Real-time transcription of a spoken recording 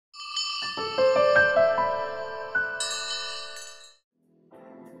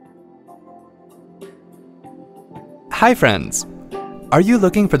Hi friends! Are you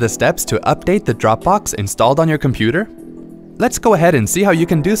looking for the steps to update the Dropbox installed on your computer? Let's go ahead and see how you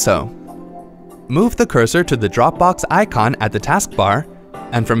can do so. Move the cursor to the Dropbox icon at the taskbar,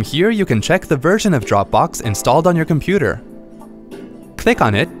 and from here you can check the version of Dropbox installed on your computer. Click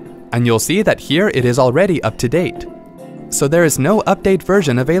on it, and you'll see that here it is already up to date. So there is no update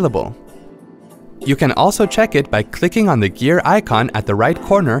version available. You can also check it by clicking on the gear icon at the right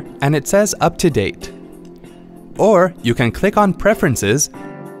corner and it says up to date. Or you can click on Preferences,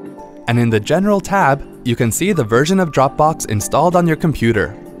 and in the General tab, you can see the version of Dropbox installed on your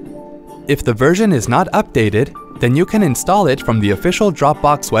computer. If the version is not updated, then you can install it from the official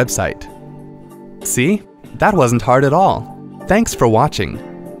Dropbox website. See? That wasn't hard at all. Thanks for watching.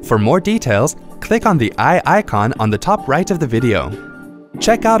 For more details, click on the eye icon on the top right of the video.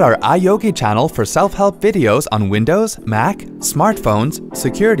 Check out our iYogi channel for self-help videos on Windows, Mac, smartphones,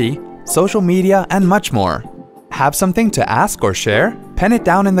 security, social media, and much more. Have something to ask or share? Pen it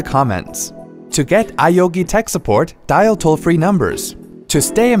down in the comments. To get iYogi tech support, dial toll-free numbers. To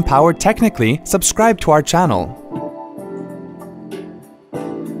stay empowered technically, subscribe to our channel.